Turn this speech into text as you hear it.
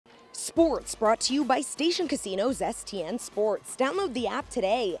Sports brought to you by Station Casino's STN Sports. Download the app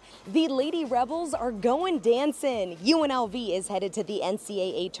today. The Lady Rebels are going dancing. UNLV is headed to the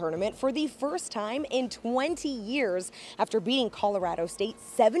NCAA tournament for the first time in 20 years after beating Colorado State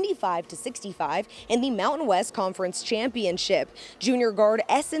 75-65 in the Mountain West Conference Championship. Junior guard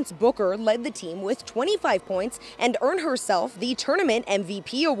Essence Booker led the team with 25 points and earned herself the tournament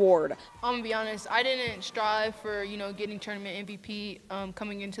MVP award. I'm gonna be honest, I didn't strive for, getting tournament MVP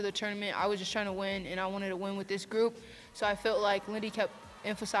coming into the tournament. I was just trying to win, and I wanted to win with this group. So I felt like Lindy kept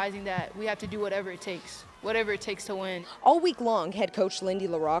emphasizing that we have to do whatever it takes to win. All week long, head coach Lindy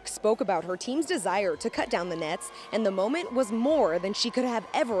LaRocque spoke about her team's desire to cut down the nets, and the moment was more than she could have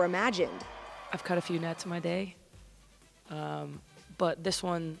ever imagined. I've cut a few nets in my day, but this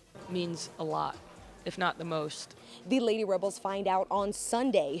one means a lot, if not the most. The Lady Rebels find out on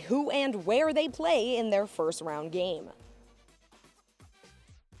Sunday who and where they play in their first round game.